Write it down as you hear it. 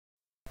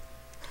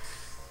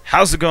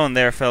How's it going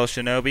there, fellow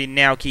Shinobi?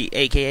 Naoki,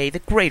 aka the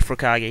Great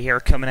Fukage here,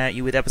 coming at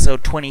you with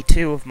episode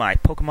 22 of my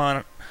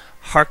Pokemon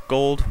Heart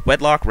Gold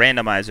Wedlocke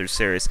Randomizer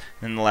series.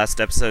 In the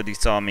last episode, you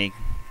saw me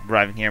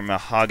arriving here in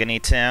Mahogany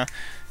Town,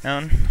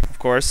 of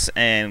course,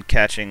 and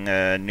catching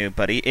a new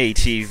buddy,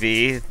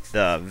 ATV,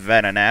 the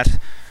Dragonite.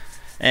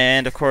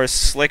 And, of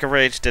course, Lake of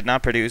Rage did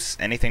not produce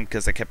anything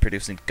because I kept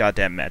producing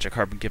goddamn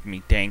Magikarp and giving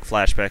me dang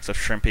flashbacks of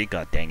Shrimpy.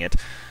 God dang it.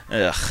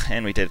 Ugh.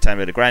 And we did a tiny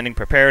bit of grinding,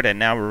 prepared, and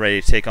now we're ready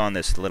to take on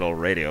this little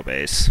radio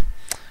base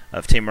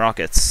of Team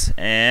Rockets.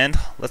 And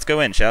let's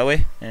go in, shall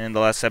we? In the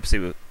last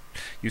episode,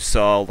 you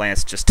saw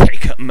Lance just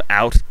take him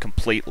out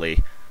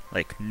completely.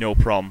 Like, no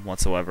problem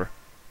whatsoever.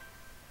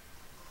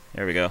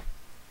 There we go.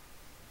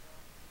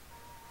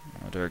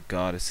 Oh, dear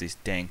God, it's these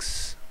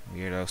danks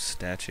weirdo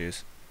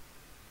statues.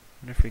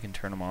 I wonder if we can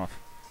turn them off.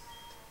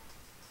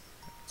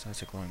 Its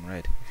eyes are glowing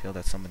red. You feel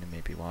that somebody may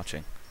be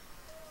watching.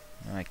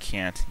 No, I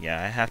can't. Yeah,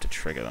 I have to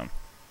trigger them.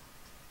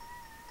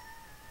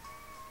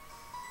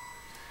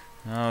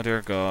 Oh,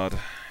 dear God.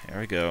 Here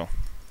we go.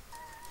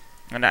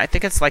 And I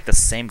think it's like the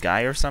same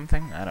guy or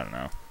something. I don't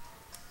know.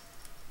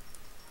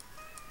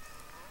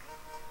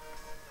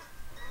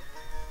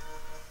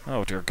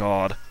 Oh, dear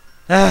God.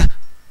 Ah!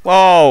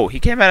 Whoa! He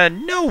came out of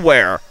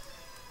nowhere!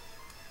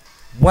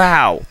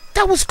 Wow!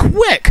 That was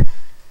quick!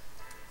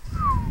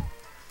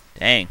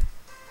 Dang.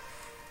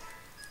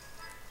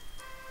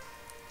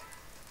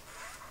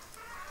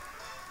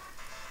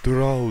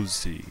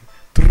 Drowsy.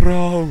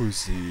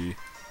 Drowsy.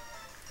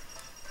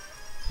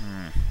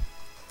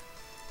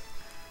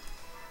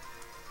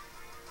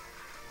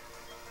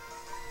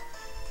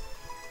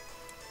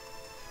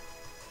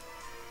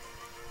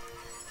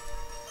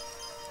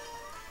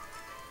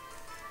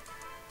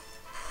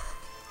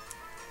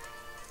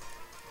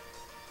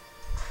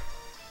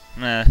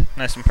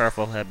 Nice and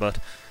powerful headbutt.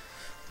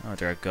 Oh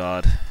dear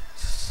God.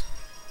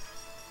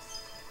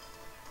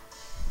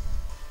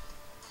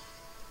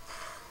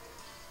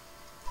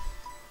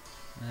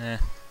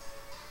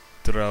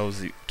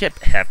 Drowsy. Get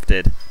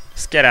hefted.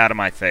 Just get out of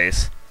my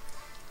face.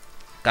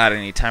 Got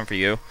any time for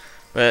you.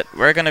 But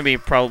we're going to be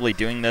probably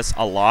doing this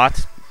a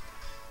lot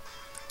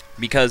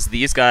because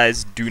these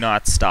guys do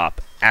not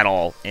stop at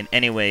all in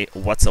any way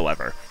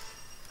whatsoever.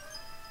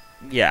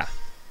 Yeah.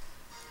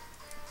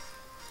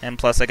 And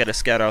plus I gotta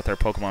scout out their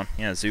Pokemon.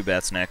 Yeah,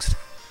 Zubat's next.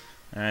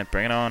 Alright,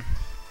 bring it on.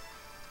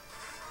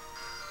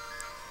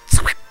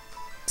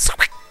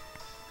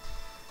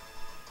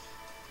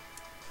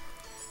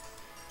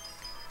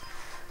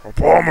 A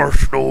bomber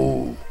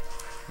snow.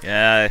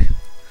 Yeah,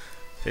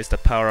 face the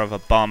power of a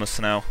bomb of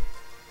snow.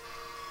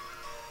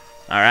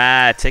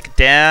 Alright, take it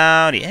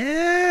down.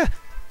 Yeah.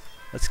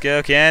 Let's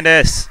go,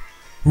 Candace.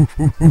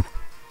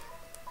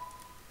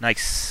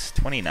 Nice.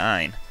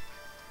 29.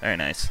 Very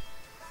nice.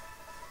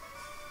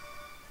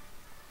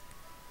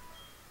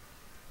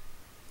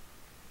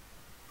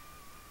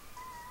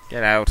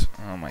 Get out.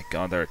 Oh my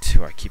God, there are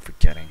two. I keep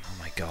forgetting. Oh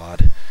my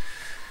God.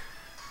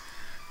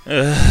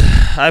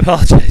 I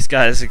apologize,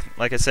 guys.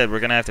 Like I said,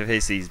 we're going to have to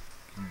face these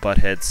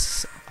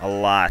buttheads a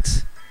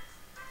lot.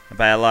 And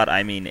by a lot,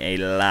 I mean a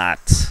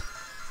lot.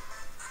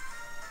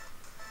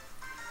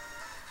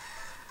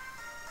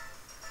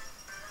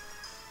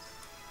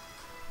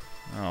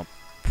 Oh,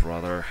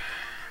 brother.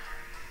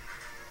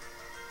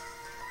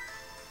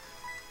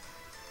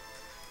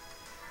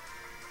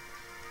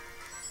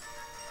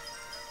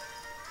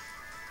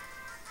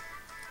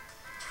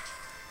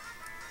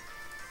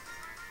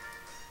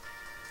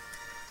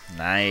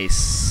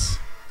 Nice.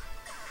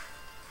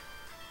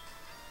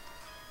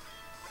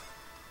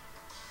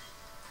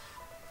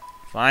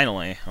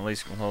 Finally, at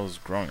least Willow's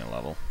growing a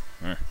level.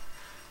 I'm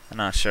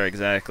not sure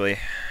exactly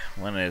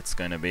when it's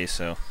going to be,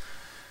 so...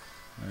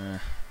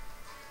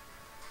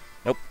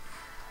 Nope.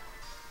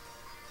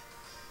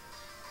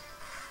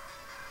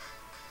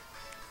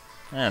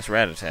 Yeah, it's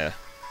Rattata.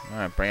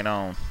 Alright, bring it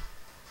on.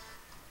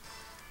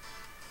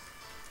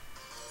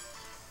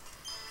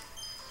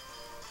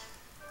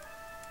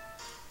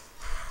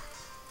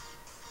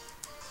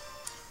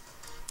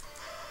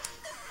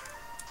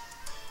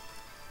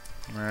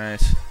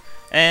 Alright.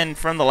 And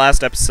from the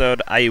last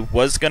episode, I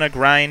was gonna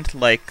grind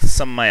like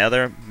some of my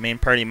other main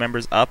party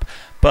members up,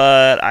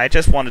 but I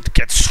just wanted to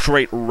get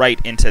straight right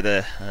into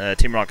the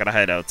Team Rocket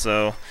hideout,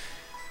 so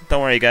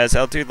don't worry guys,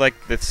 I'll do like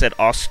I said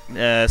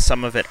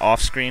some of it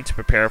off screen to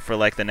prepare for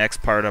like the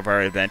next part of our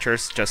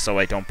adventures, just so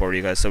I don't bore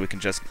you guys, so we can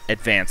just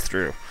advance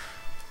through.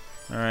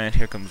 Alright,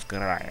 here comes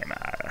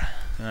Dragonite.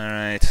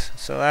 Alright,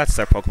 so that's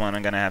their Pokemon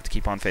I'm gonna have to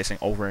keep on facing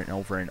over and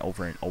over and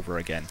over and over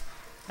again.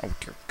 Oh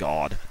dear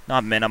God.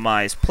 Not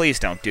minimize. Please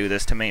don't do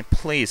this to me.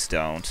 Please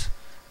don't.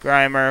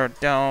 Grimer,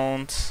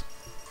 don't.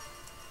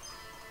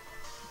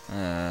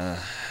 Are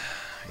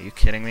you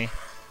kidding me?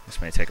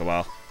 This may take a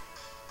while.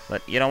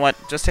 But you know what?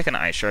 Just take an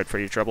ice shard for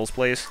your troubles,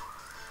 please.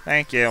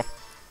 Thank you.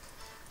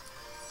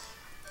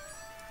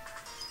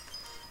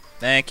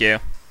 Thank you.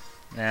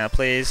 Now,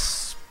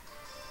 please.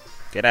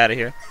 Get out of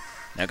here.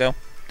 Now go.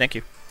 Thank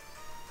you.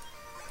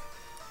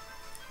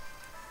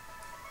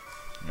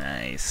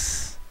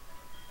 Nice.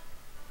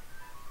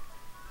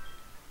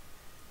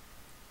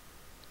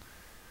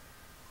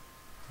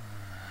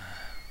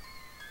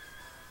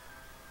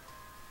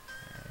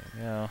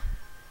 go.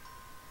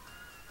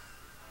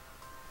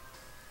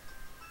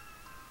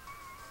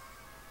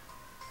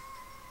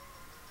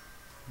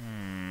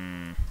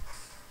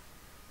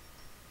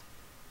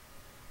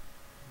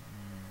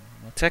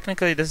 Well,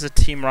 technically, this is a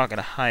Team Rocket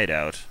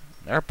hideout.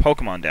 There are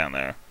Pokemon down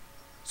there.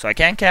 So I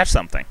can catch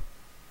something,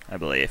 I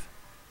believe.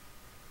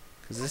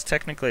 Because this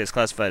technically is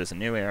classified as a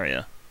new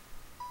area.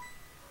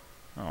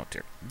 Oh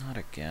dear, not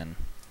again.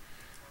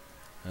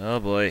 Oh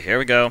boy, here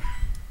we go.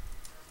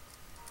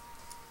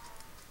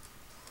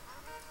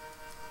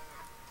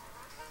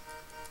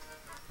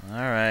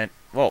 Alright.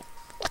 Whoa,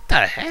 what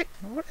the heck?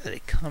 Where did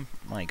they come?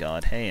 My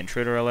god, hey,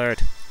 intruder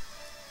alert.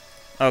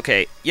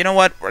 Okay, you know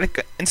what?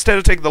 Instead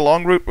of taking the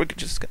long route, we could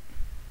just go...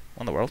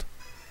 What in the world?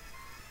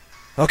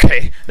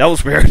 Okay, that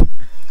was weird.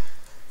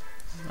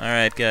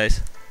 Alright,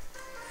 guys.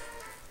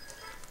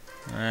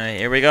 Alright,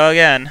 here we go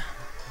again.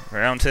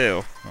 Round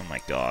 2. Oh my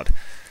god.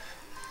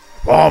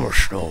 Bomber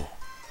snow.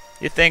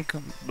 You'd think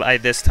by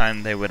this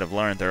time they would have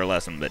learned their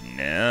lesson, but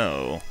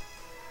no.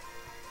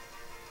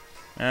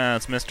 Ah,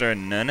 it's Mr.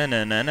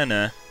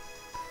 Na-na-na-na-na-na.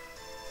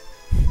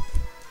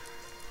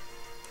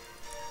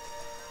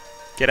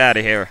 Get out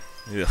of here.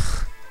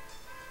 Ugh.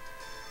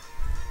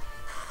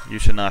 You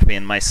should not be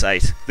in my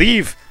sight.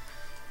 Leave!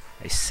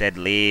 I said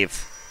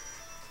leave.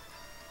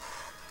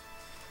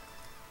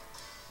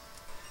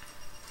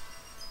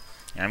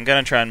 I'm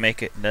gonna try and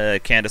make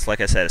it, Candace,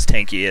 like I said, as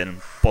tanky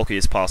and bulky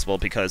as possible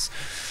because,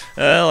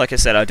 like I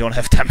said, I don't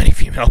have that many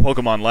female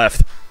Pokemon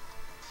left.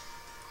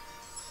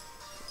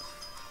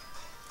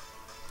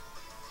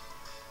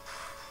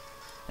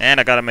 And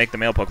I gotta make the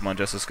male Pokemon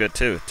just as good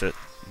too, to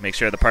make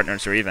sure the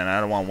partners are even. I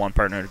don't want one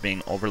partner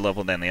being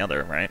over-leveled than the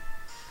other, right?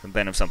 And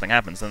then if something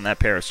happens, then that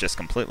pair is just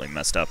completely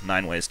messed up.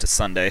 9 ways to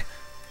Sunday.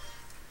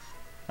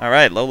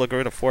 Alright, Lola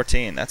grew to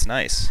 14. That's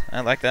nice. I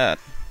like that.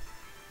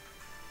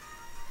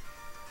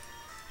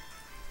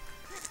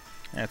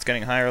 Yeah, it's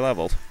getting higher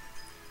leveled.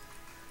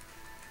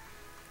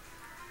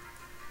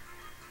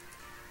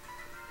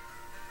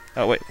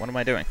 Oh wait, what am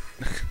I doing?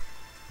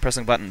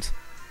 Pressing buttons.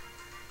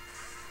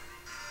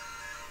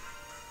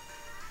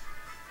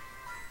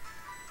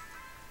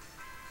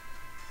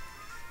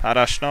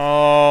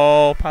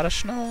 Padashno!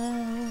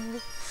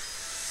 Padashno!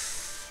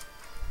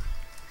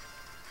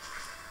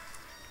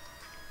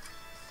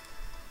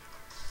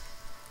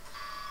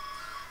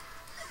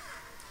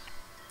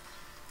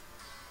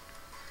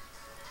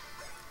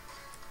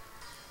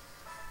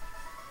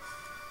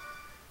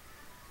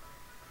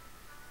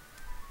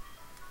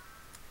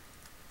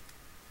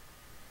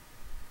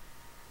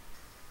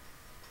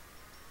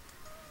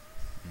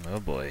 Oh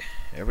boy,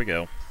 here we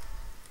go.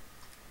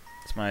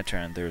 It's my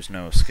turn, there's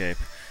no escape.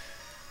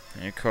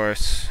 And of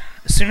course,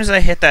 as soon as I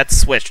hit that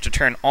switch to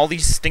turn all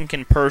these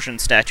stinking Persian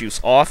statues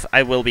off,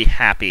 I will be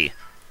happy.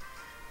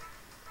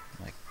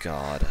 My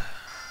god.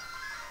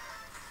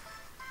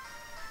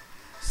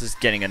 This is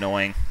getting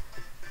annoying.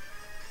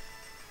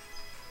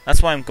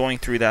 That's why I'm going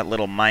through that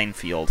little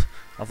minefield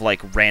of,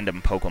 like,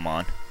 random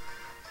Pokemon.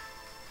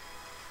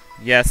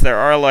 Yes, there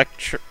are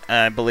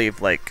I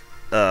believe, like,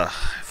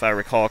 if I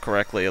recall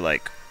correctly,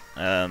 like,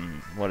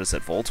 what is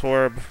it,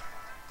 Voltorb,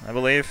 I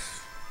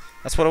believe?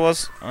 That's what it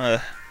was?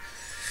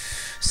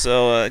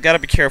 So, gotta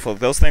be careful.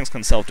 Those things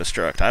can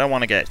self-destruct. I don't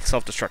want to get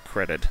self-destruct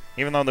critted.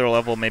 Even though their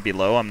level may be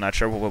low, I'm not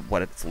sure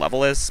what its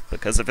level is,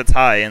 because if it's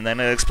high and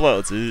then it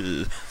explodes,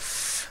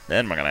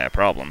 then we're gonna have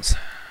problems.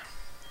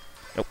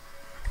 Nope.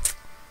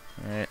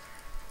 Alright.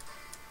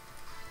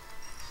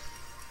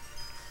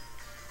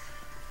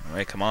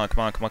 Alright, come on,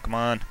 come on, come on, come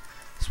on.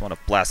 Just want to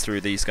blast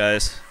through these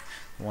guys.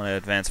 I want to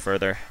advance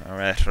further.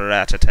 Alright,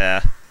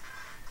 Rattata.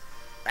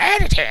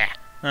 Rattata!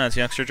 Oh, it's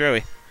youngster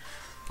Joey.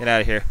 Get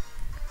out of here.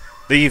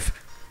 Leave!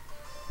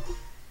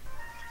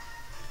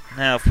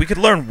 Now, if we could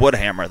learn Wood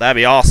Hammer, that'd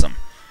be awesome.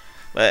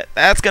 But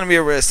that's gonna be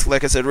a risk,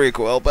 like I said,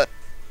 recoil, but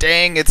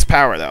dang, it's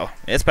power, though.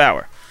 It's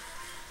power.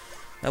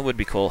 That would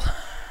be cool.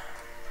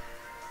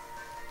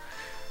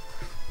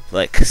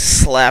 Like,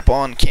 slap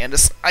on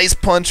Candace, Ice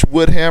Punch,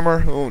 Wood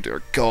Hammer. Oh,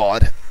 dear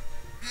God.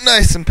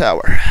 Nice and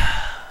power.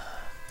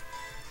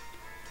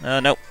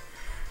 Nope.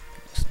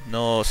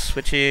 No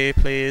switchy,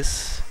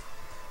 please.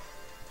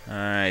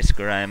 Alright,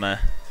 Grima.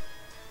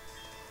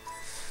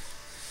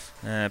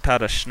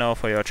 Powder snow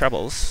for your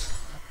troubles.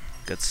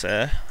 Good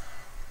sir.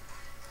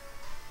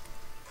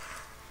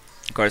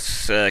 Of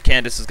course,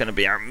 Candace is going to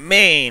be our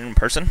main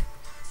person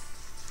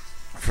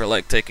for,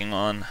 like, taking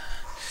on...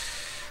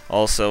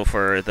 Also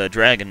for the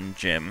Dragon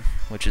Gym,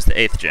 which is the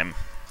 8th gym.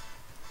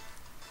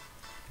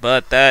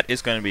 But that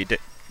is going to be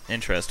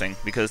interesting,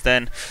 because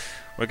then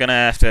we're going to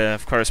have to,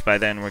 of course, by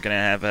then we're going to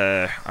have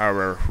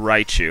our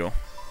Raichu.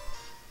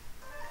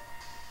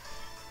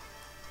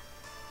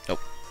 Oh,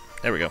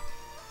 there we go.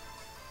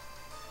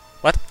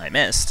 What? I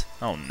missed.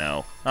 Oh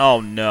no. Oh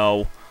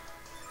no.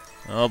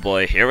 Oh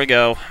boy, here we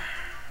go.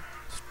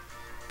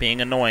 Being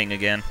annoying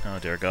again. Oh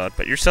dear God.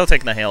 But you're still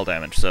taking the hail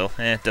damage, so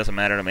it doesn't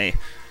matter to me.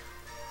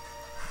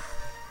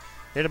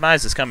 Your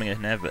demise is coming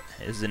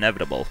is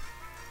inevitable.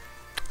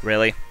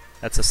 Really?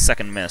 That's a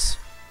second miss.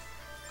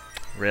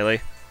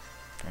 Really?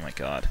 Oh my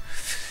God.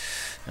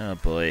 Oh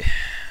boy.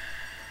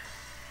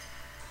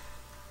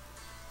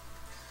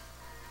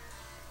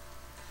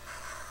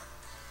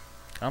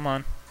 Come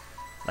on.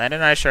 Land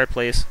an ice shard,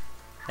 please.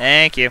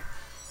 Thank you.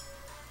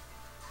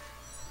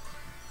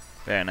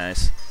 Very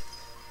nice.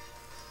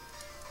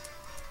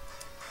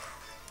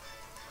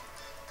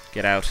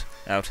 Get out.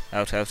 Out,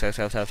 out, out, out,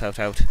 out, out, out,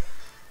 out.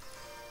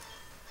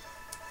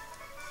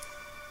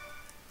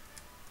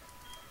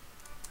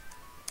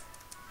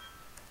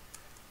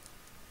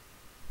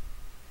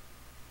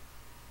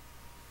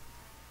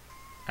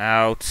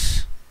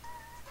 Out.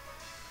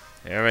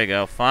 There we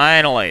go.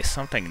 Finally,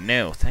 something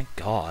new. Thank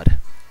God.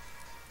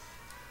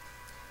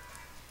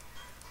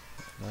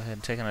 Go ahead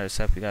and take another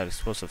step. You got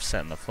explosive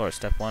set on the floor.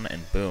 Step 1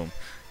 and boom.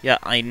 Yeah,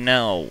 I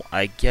know.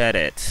 I get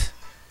it.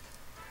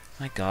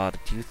 My God,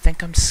 do you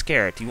think I'm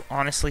scared? Do you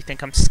honestly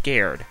think I'm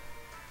scared?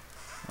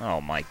 Oh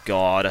my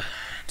God.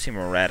 Team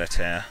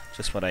Rocket,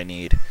 just what I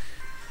need.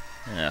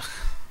 Ugh.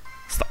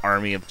 It's the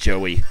army of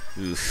Joey.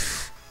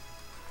 Oof.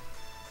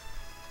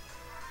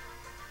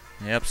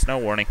 Yep, snow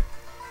warning.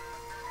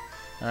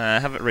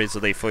 Have it raised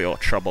today for your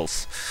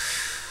troubles.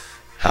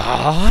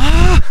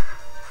 Ah!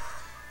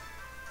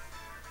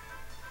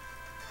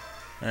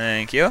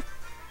 Thank you.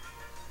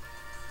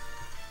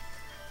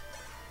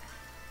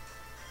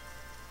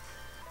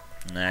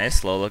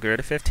 Nice, low looker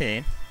to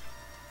 15.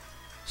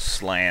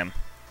 Slam.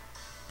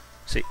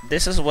 See,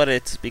 this is what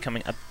it's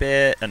becoming a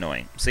bit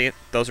annoying. See,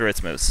 those are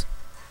its moves.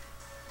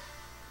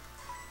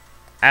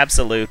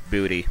 Absolute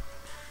booty.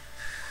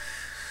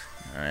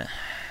 Alright.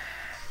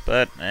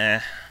 But,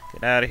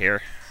 get out of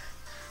here.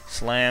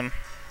 Slam.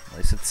 At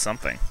least it's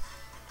something.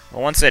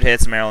 Well, once it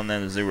hits Meryl and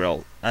then a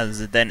Zoomerl,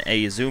 then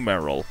a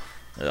Zoomerl.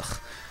 Ugh.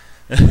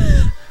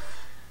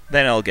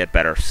 Then it'll get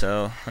better.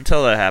 So,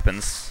 until that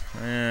happens,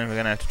 we're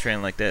gonna have to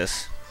train like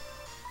this.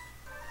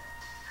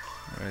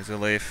 There's a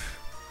leaf.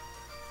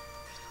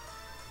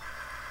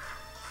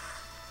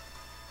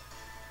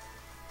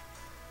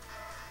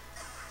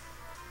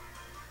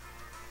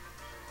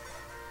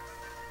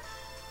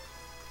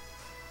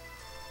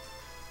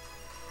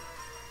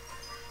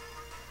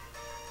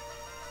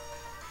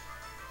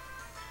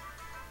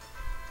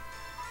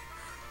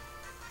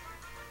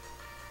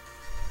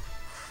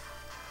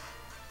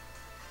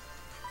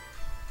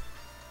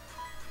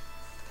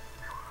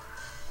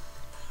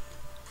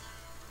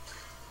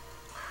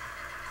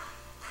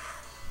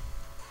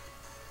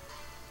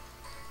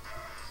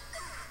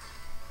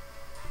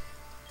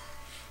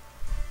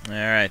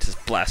 Alright,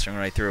 just blasting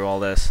right through all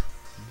this.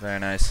 Very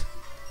nice.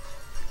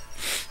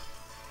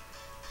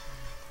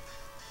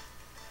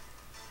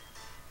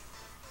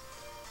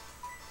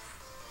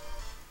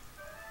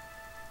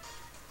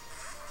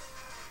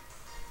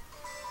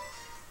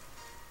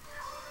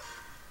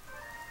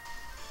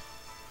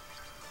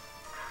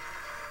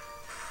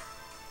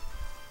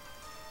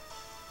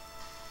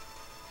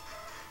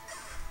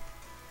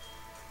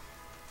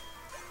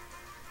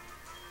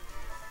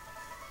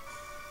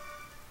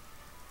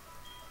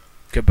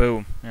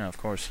 Kaboom. Yeah, of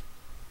course.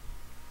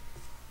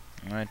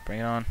 Alright, bring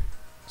it on.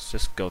 Let's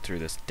just go through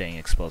this dang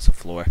explosive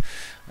floor.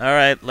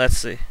 Alright, let's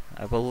see.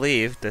 I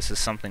believe this is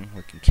something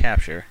we can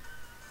capture.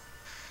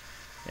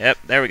 Yep,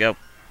 there we go.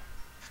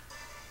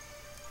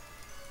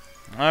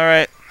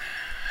 Alright.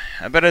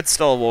 I bet it's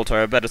still a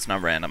Voltor. I bet it's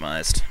not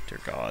randomized. Dear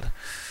God.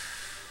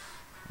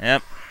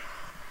 Yep.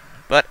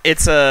 But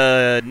it's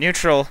a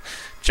neutral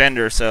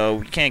gender, so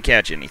we can't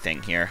catch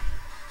anything here.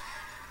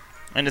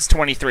 And it's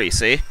 23,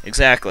 see?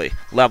 Exactly.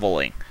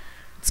 Leveling.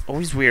 It's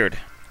always weird.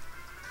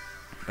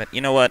 But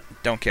you know what?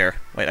 Don't care.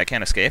 Wait, I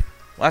can't escape?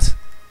 What?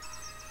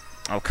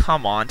 Oh,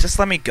 come on. Just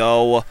let me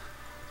go.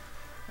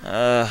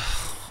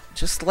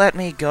 Just let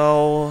me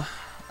go.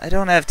 I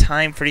don't have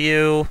time for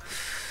you.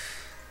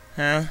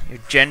 You're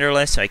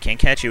genderless, so I can't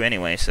catch you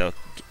anyway, so...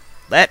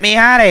 Let me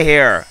out of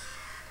here!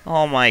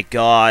 Oh my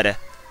God.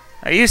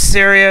 Are you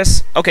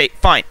serious? Okay,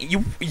 fine.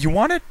 You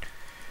want it?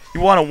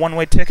 You want a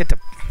one-way ticket to...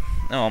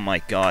 Oh my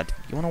God.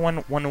 You want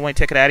a one-way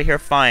ticket out of here?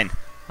 Fine.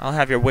 I'll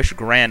have your wish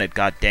granted,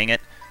 god dang it.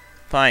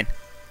 Fine.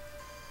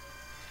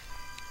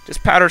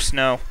 Just powder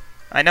snow.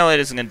 I know it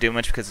isn't going to do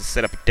much because it's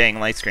set up a dang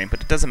light screen,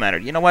 but it doesn't matter.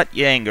 You know what?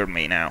 You angered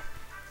me now.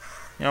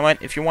 You know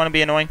what? If you want to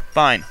be annoying,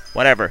 fine.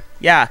 Whatever.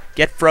 Yeah,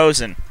 get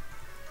frozen.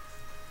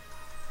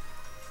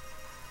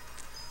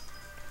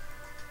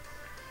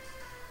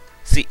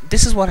 See,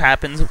 this is what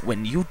happens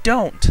when you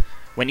don't.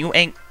 When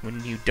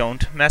you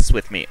don't mess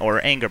with me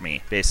or anger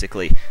me,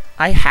 basically.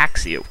 I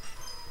hacks you.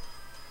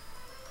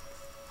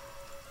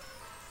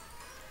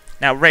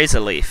 Now raise a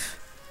leaf.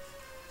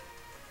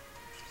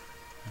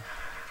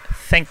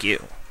 Thank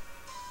you.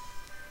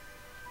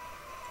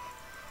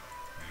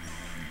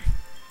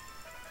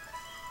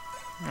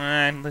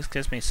 Alright, this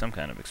gives me some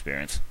kind of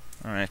experience.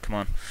 Alright, come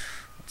on.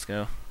 Let's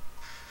go.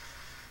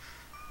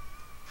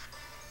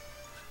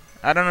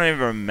 I don't even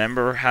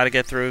remember how to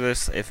get through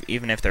this,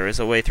 even if there is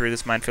a way through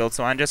this minefield,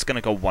 so I'm just gonna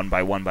go one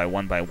by one by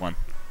one by one.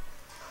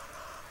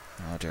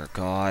 Oh dear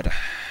God.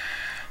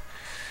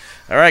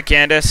 Alright,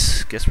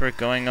 Candace. Guess we're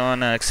going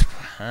on it's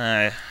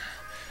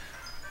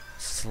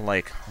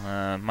like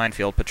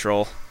minefield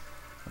patrol.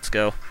 Let's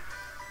go.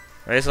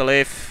 Razor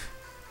Leaf.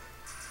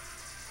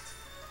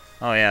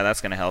 Oh yeah,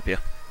 that's gonna help you.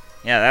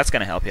 Yeah, that's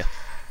gonna help you.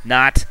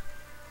 Not.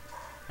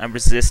 I'm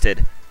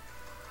resisted.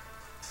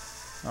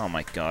 Oh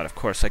my god, of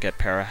course I get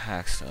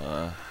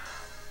Parahaxed.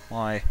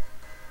 Why?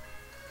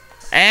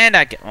 And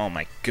I get... Oh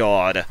my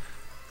god.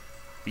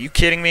 Are you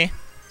kidding me?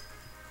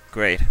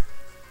 Great.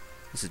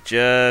 This is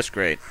just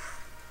great.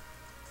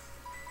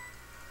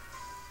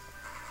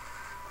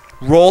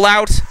 Roll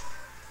out?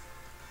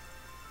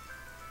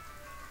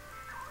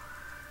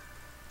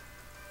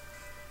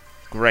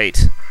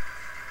 Great.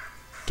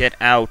 Get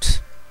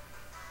out.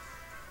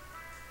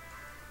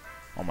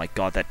 Oh my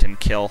god, that didn't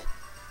kill.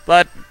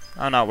 But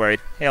I'm not worried.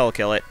 He'll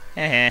kill it.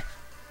 Heh.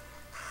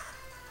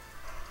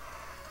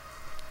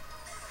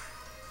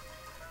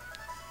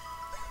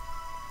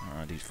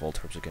 Oh, these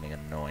Voltorbs are getting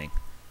annoying.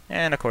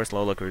 And of course,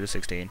 Lola grew to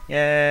 16.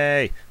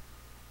 Yay!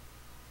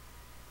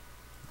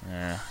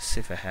 See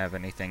if I have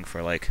anything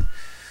for like.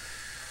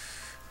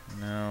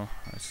 No,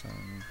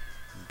 some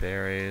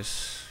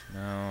berries.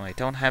 No, I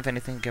don't have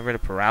anything to get rid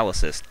of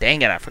paralysis.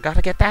 Dang it! I forgot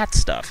to get that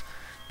stuff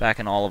back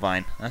in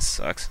Olivine. That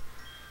sucks.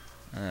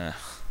 Are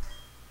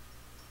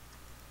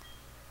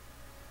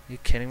you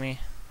kidding me?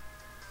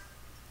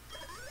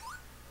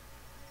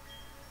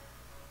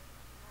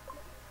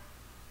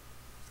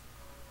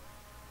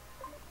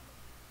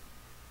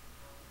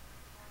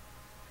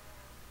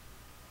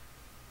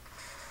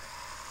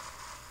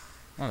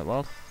 What in the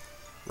world?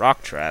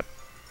 Rock Trap.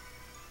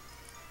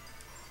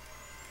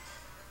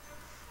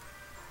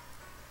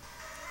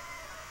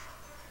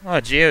 Oh,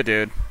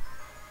 Geodude.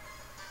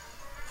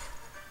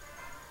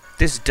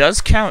 This does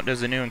count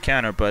as a new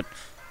encounter, but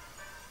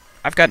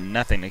I've got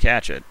nothing to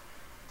catch it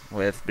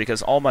with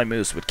because all my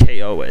moves would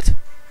KO it.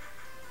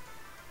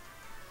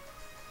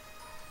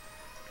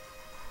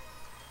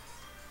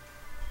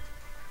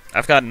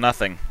 I've got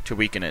nothing to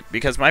weaken it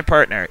because my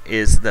partner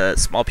is the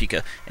small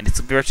Pika, and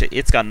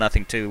it's got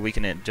nothing to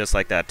weaken it just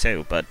like that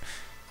too. But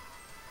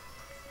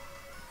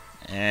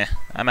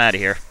I'm out of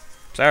here.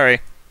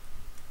 Sorry.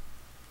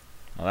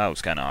 Well, that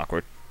was kind of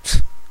awkward.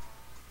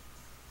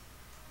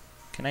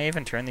 Can I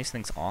even turn these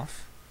things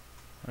off?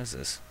 What is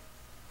this?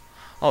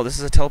 Oh, this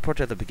is a teleport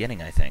to the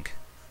beginning, I think.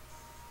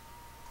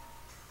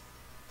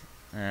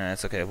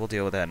 It's okay. We'll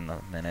deal with that in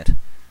a minute.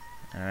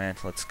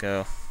 Alright, let's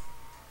go.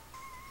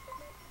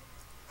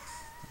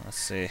 Let's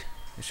see.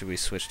 Who should we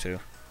switch to?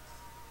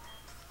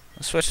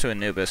 Let's switch to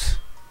Anubis.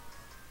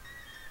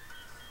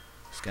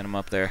 Let's get him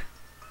up there.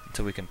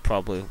 Until we can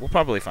we'll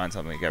probably find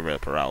something to get rid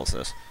of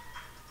paralysis.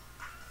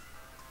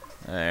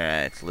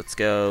 Alright, let's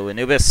go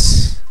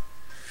Anubis.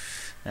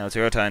 Now it's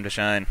your time to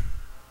shine.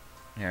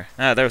 Here.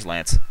 Ah, there's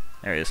Lance.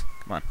 There he is.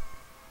 Come on.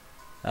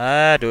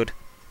 Ah, dude.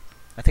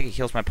 I think he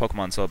heals my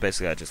Pokemon, so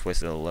basically I just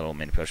wasted a little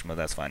mini potion, but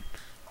that's fine.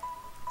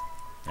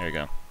 There you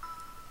go.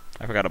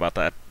 I forgot about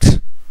that.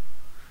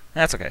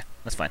 That's okay.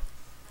 That's fine.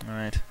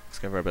 Alright. Let's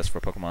give our best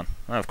for Pokemon.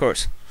 Oh, of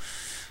course.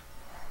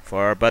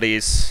 For our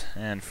buddies,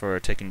 and for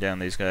taking down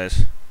these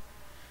guys.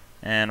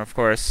 And, of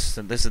course,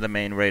 this is the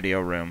main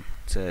radio room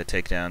to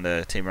take down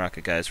the Team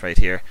Rocket guys right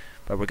here.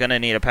 But we're going to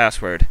need a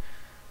password.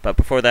 But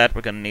before that,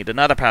 we're going to need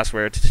another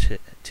password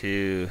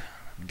to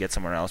get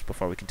somewhere else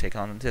before we can take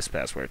on this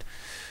password.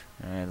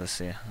 Alright, let's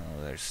see.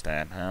 Oh, there's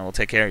that. We'll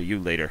take care of you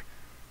later.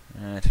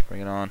 Alright,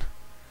 bring it on.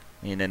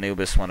 Me and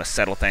Anubis want to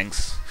settle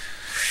things.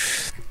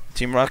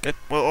 Team Rocket,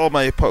 well, all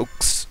my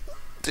pokes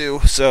do,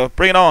 so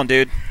bring it on,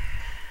 dude.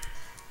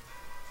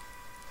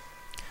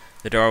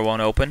 The door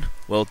won't open?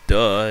 Well,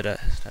 duh.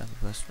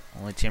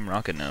 Only Team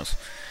Rocket knows.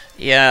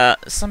 Yeah,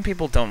 some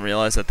people don't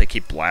realize that they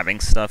keep blabbing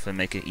stuff and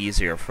make it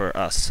easier for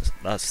us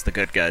the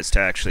good guys, to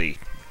actually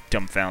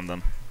dumbfound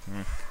them.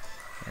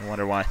 I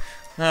wonder why.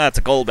 Ah, it's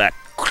a Golbat.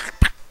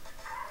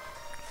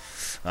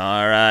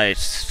 Alright.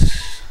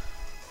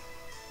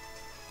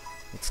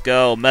 Let's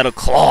go, Metal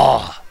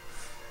Claw!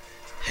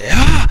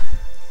 Yeah!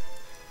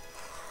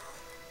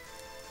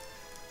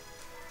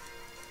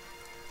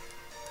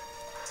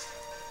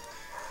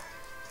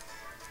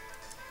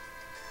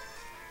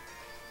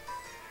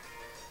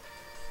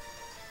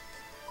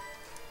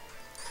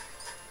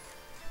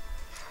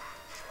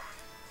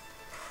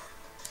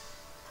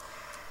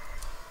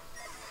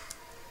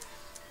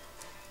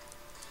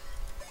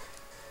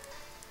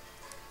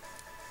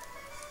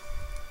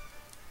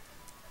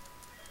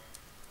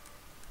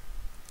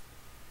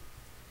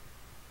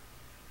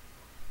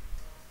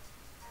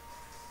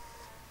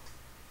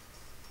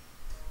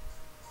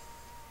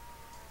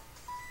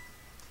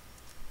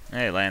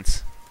 Hey,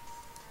 Lance.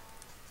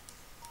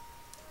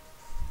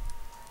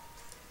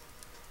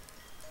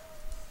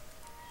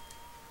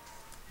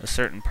 A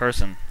certain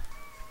person,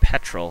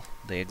 Petrol,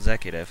 the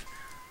executive,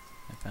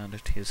 I found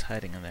he was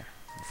hiding in there.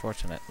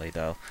 Unfortunately,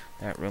 though,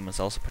 that room is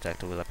also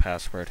protected with a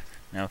password.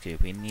 Naoki,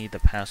 we need the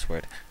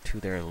password to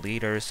their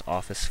leader's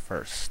office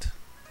first.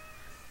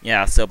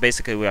 Yeah, so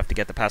basically we have to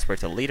get the password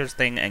to the leader's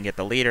thing and get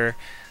the leader's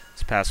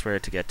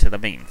password to get to the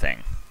main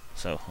thing.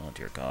 So, oh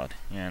dear god.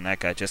 Yeah, and that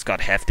guy just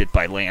got hefted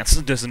by Lance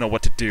and doesn't know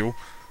what to do.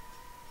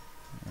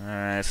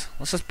 Alright,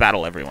 let's just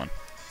battle everyone.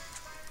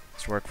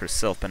 Used to work for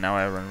Sylph, but now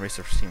I run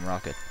research for Team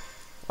Rocket.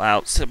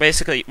 Wow, so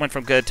basically it went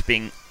from good to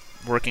being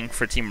working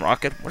for Team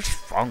Rocket? What's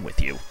wrong with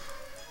you?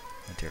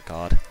 Oh dear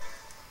God.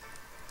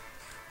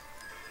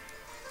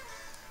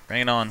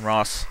 Bring it on,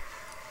 Ross.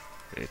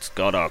 It's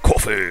got a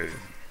coffee.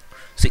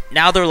 See,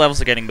 now their levels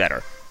are getting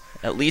better.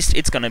 At least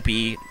it's gonna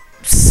be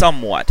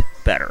somewhat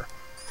better.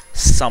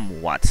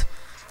 Somewhat.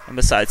 And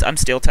besides, I'm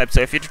Steel type,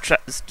 so if you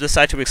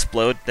decide to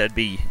explode, that'd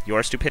be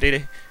your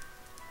stupidity.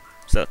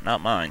 So,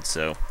 not mine,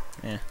 so,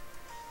 yeah.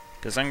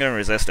 Because I'm gonna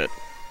resist it.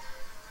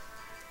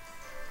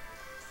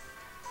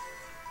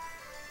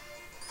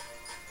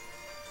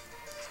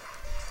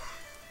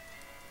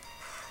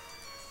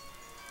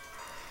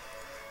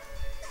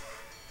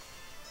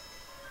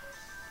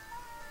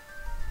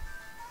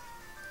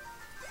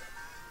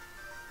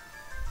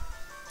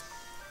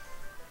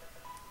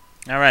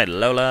 Alright,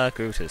 Lola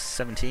grew to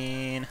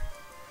 17.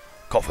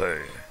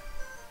 Coffee!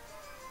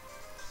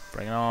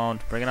 Bring it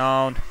on, bring it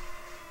on!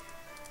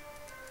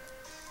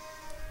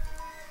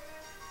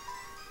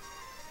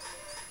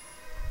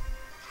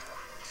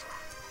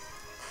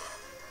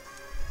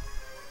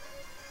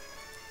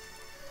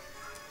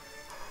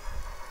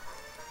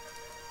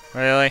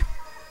 Really?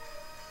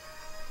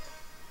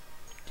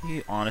 Do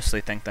you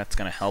honestly think that's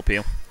gonna help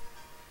you?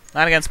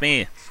 Not against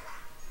me!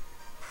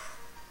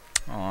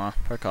 Aw,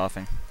 poor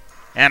coughing.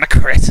 And a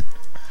crit!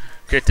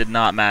 Crit did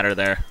not matter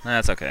there.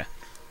 That's okay.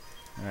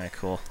 Alright,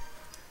 cool.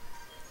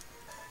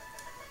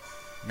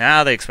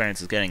 Now the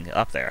experience is getting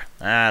up there.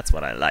 That's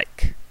what I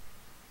like.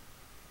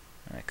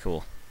 Alright,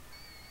 cool.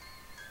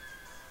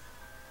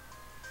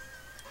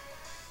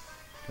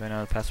 Do I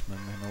know the past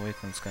member in the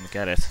week one's gonna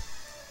get it?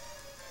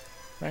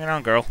 Bring it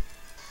on, girl.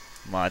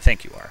 Well, I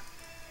think you are.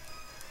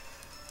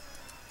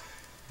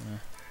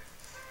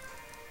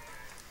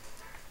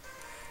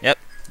 Yep,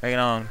 bring it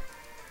on.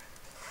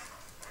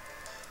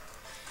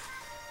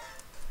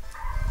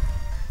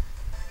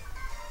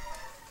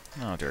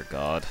 Oh dear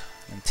God.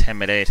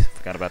 Intimidate.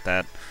 Forgot about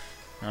that.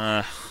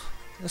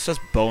 Let's just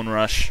Bone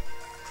Rush.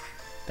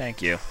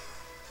 Thank you.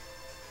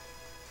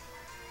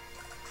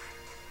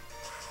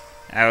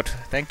 Out.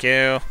 Thank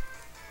you.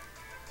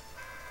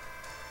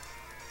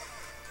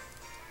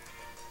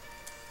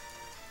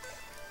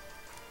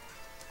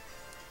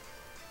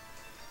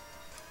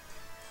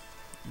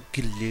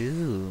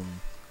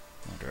 Gloom.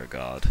 Oh dear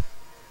God.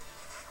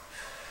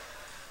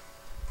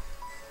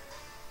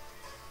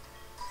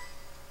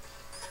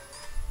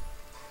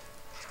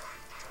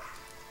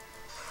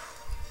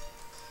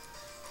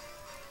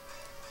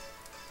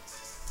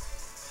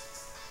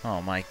 Oh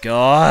my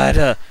God!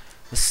 The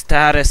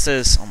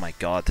statuses! Oh my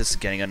God, this is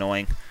getting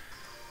annoying.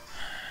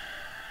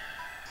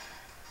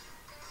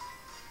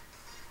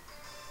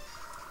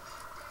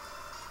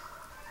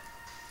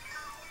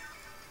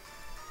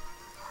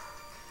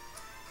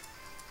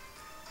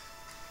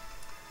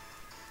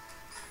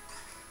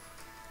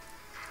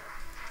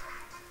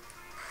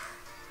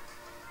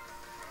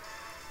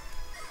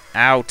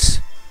 Out!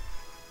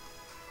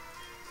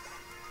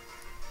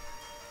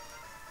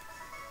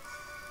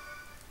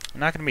 I'm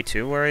not going to be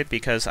too worried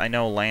because I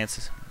know Lance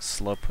is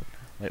slow.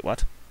 Wait,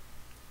 what?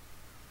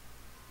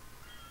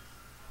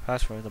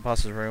 Password. The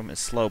boss's room is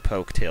slow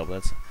poke tail.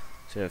 That's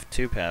so you have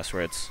two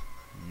passwords.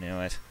 Knew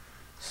it.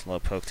 Slow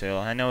poke tail.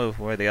 I know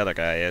where the other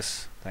guy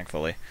is.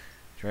 Thankfully,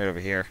 he's right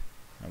over here,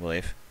 I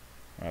believe,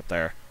 or up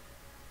there.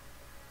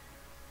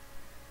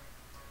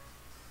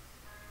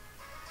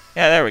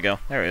 Yeah, there we go.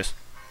 There he is.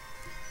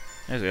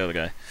 There's the other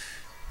guy.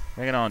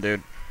 Bring it on,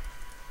 dude.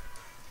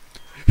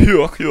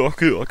 Yuck, yuck,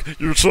 yuck.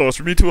 You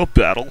challenged me to a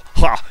battle?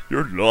 Ha!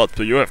 You're nuts,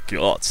 but you have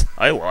guts.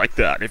 I like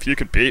that. If you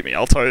can beat me,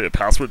 I'll tell you the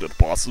password to the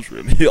boss's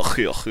room. Yuck,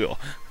 yuck, yuck.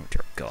 Oh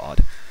dear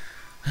God.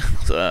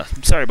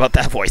 I'm sorry about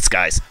that voice,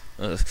 guys.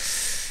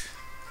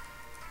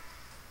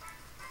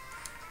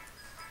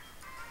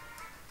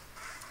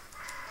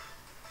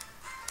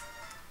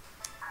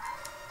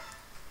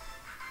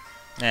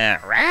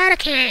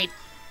 Eradicate!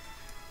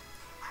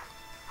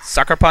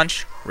 Sucker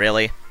punch?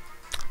 Really?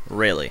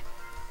 Really?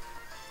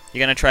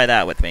 You're gonna try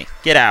that with me.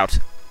 Get out!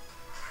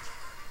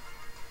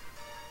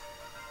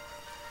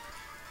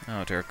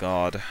 Oh dear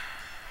God.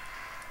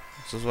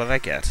 This is what I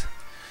get.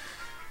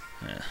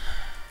 Yeah.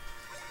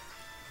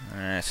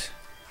 Alright.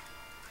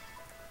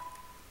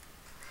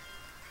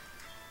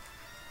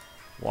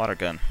 Water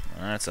gun.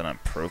 That's an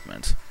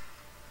improvement.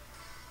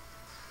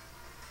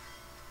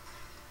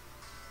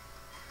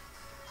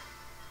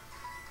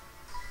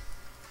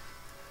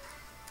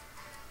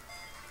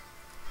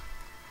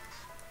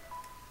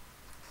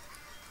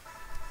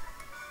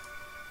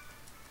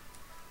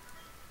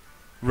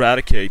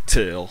 Eradicate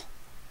tail.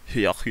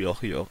 Yuck,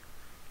 yuck, yuck.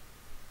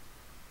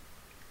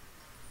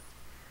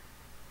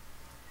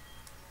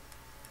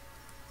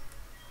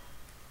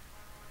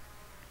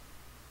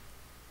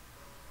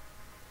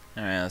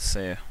 Alright, let's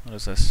see. What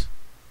is this?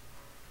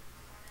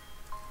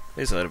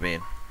 These ought to be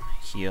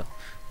heal,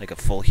 like a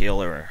full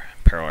heal or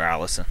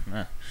paralysis.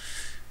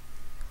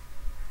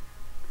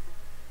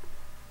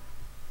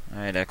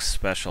 Alright, X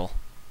special.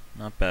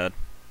 Not bad.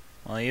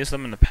 Well, I used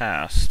them in the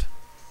past.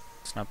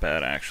 It's not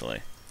bad,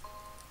 actually.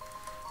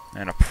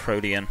 And a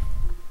protein.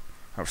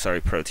 Oh, sorry,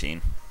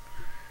 protein.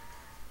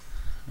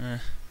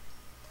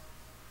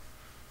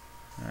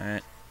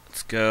 Alright,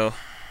 let's go.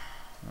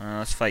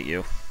 Let's fight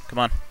you. Come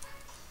on.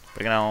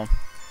 Bring it on.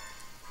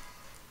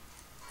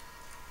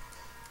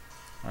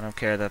 I don't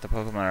care that the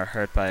Pokemon are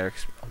hurt by our...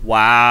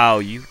 Wow,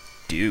 you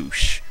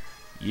douche.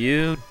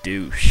 You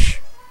douche.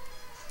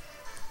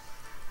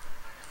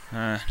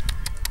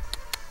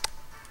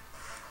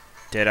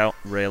 Ditto,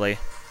 really?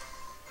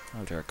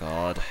 Oh dear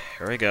God.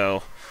 Here we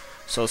go.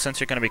 So since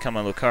you're going to become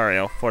a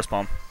Lucario, Force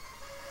Palm.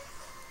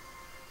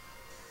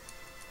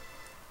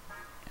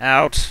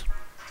 Out.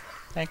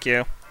 Thank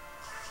you.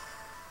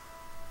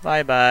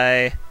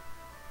 Bye-bye.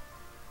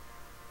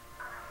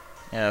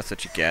 Yeah, that's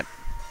what you get.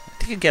 I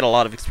think you get a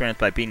lot of experience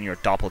by beating your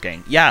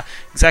doppelganger. Yeah,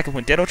 exactly.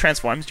 When Ditto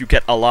transforms, you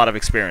get a lot of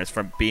experience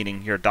from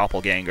beating your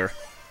doppelganger.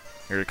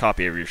 Or a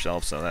copy of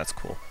yourself, so that's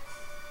cool.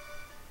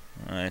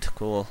 Alright,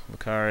 cool.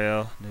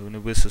 Lucario,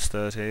 new Whistle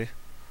 30.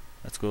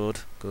 That's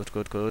good.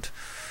 Good.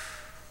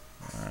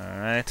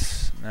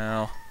 Alright,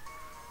 now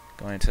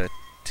going to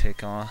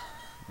take on.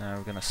 Now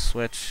we're gonna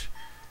switch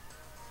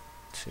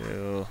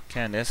to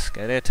Candace.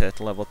 Get it at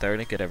level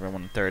 30. Get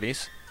everyone in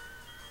 30s.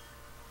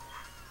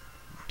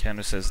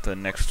 Candace is the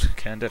next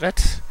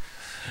candidate.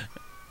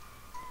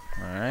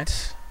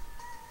 Alright.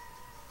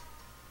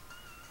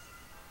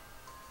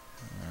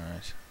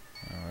 Alright.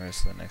 Oh,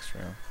 where's the next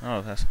room?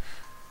 Oh, that's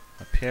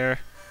up here.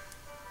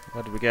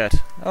 What did we get?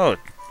 Oh,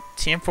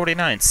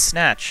 TM49,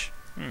 Snatch.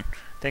 I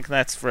think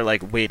that's for,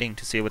 like, waiting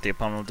to see what the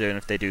opponent will do, and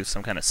if they do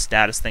some kind of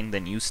status thing,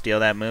 then you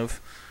steal that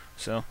move.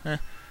 So,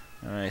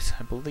 Alright,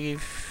 I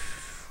believe...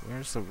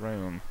 Where's the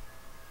room?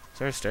 Is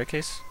there a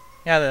staircase?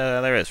 Yeah,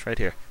 there is, right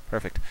here.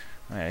 Perfect.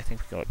 Alright, I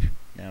think we go up...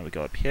 Now we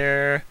go up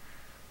here.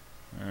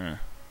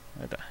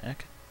 What the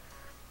heck?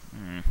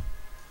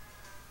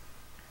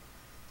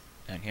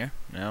 Down here?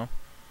 No.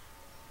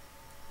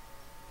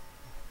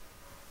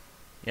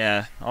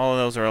 Yeah, all of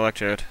those are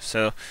electrode.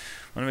 So,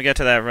 when we get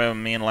to that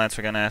room, me and Lance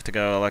are gonna have to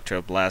go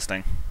electro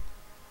blasting.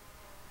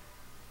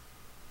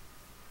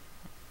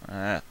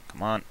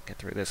 Come on, get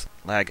through this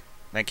lag.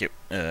 Thank you.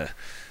 Oh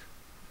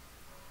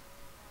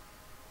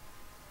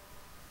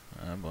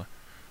boy.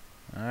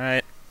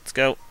 Alright, let's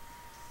go.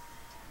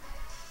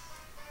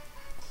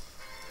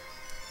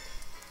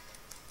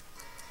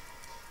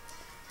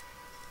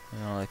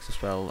 I don't like to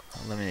spell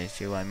eliminate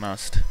you, I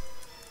must.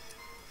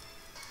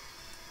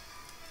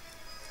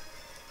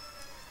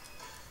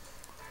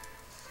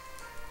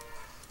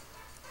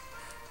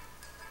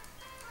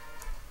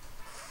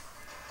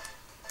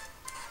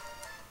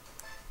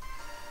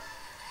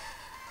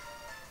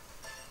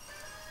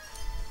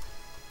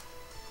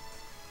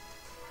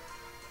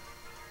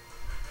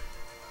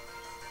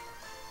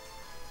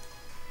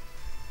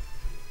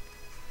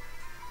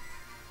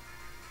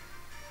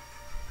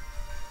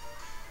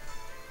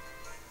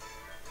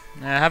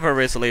 I have a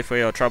Rizzy for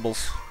your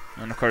troubles.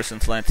 And of course,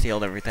 since Lance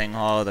healed everything,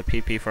 all of the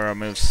PP for our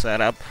moves set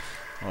up.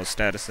 All the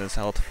statuses,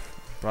 health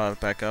brought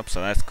it back up,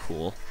 so that's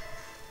cool.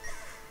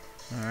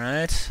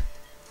 Alright.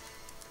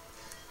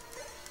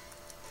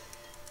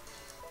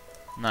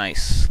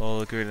 Nice.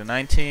 Level grew to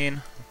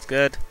 19. That's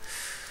good.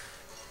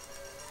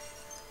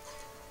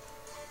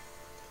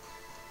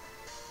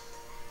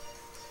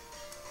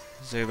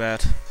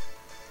 Zubat.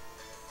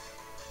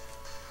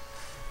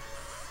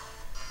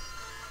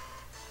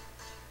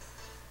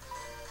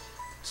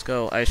 Let's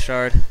go, Ice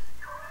Shard.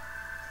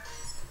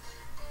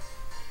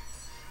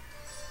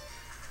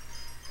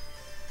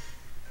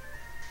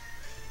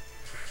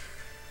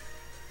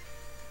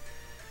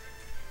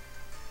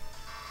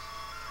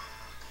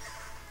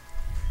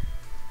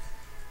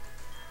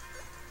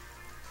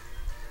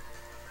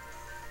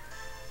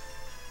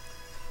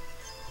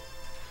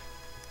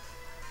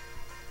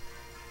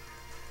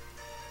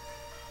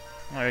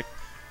 Alright,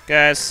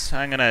 guys,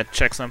 I'm gonna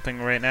check something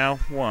right now.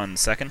 1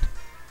 second.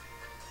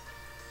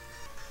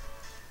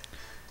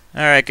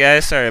 Alright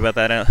guys, sorry about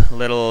that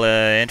little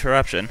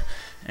interruption.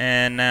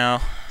 And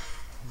now,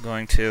 I'm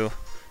going to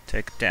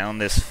take down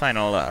this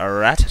final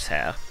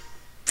Rattata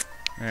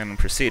and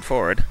proceed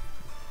forward.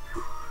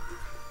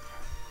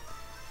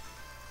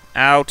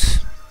 Out.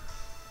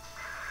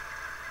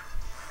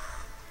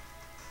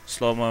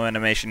 Slow-mo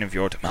animation of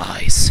your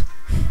demise.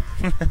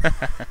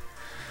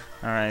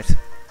 Alright.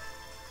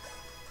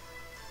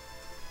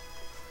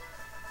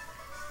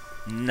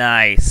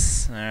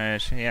 Nice.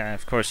 Alright, yeah,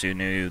 of course you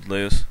knew you'd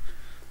lose.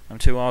 I'm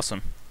too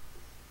awesome.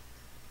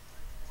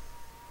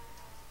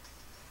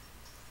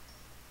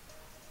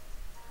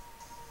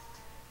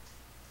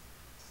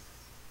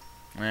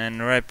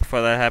 And right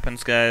before that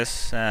happens,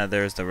 guys,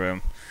 there's the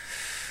room.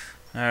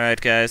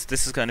 Alright, guys,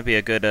 this is going to be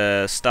a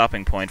good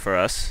stopping point for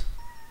us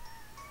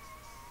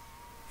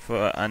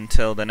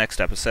until the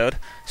next episode.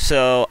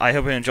 So, I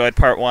hope you enjoyed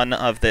part 1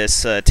 of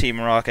this Team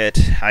Rocket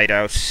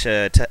hideout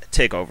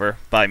takeover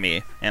by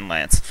me and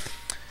Lance.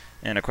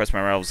 And of course,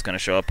 my rival's going to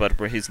show up,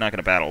 but he's not going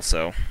to battle,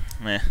 so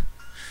meh.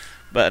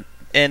 But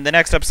In the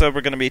next episode, we're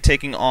going to be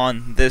taking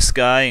on this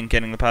guy and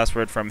getting the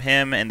password from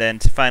him, and then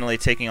finally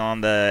taking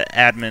on the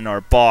admin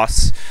or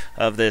boss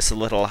of this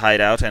little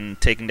hideout and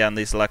taking down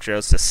these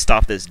electrodes to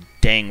stop this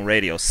dang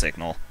radio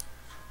signal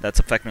that's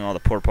affecting all the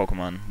poor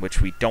Pokemon,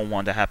 which we don't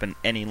want to happen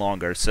any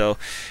longer. So,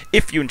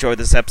 if you enjoyed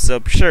this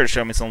episode, be sure to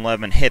show me some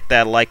love and hit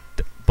that like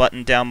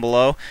button down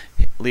below,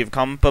 leave a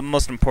comment, but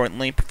most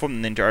importantly,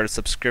 perform the Ninja Artist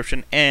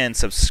subscription and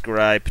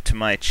subscribe to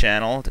my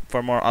channel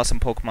for more awesome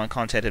Pokemon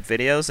contented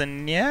videos.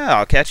 And yeah,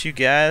 I'll catch you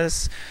fellow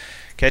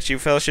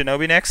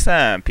Shinobi next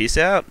time. Peace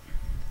out.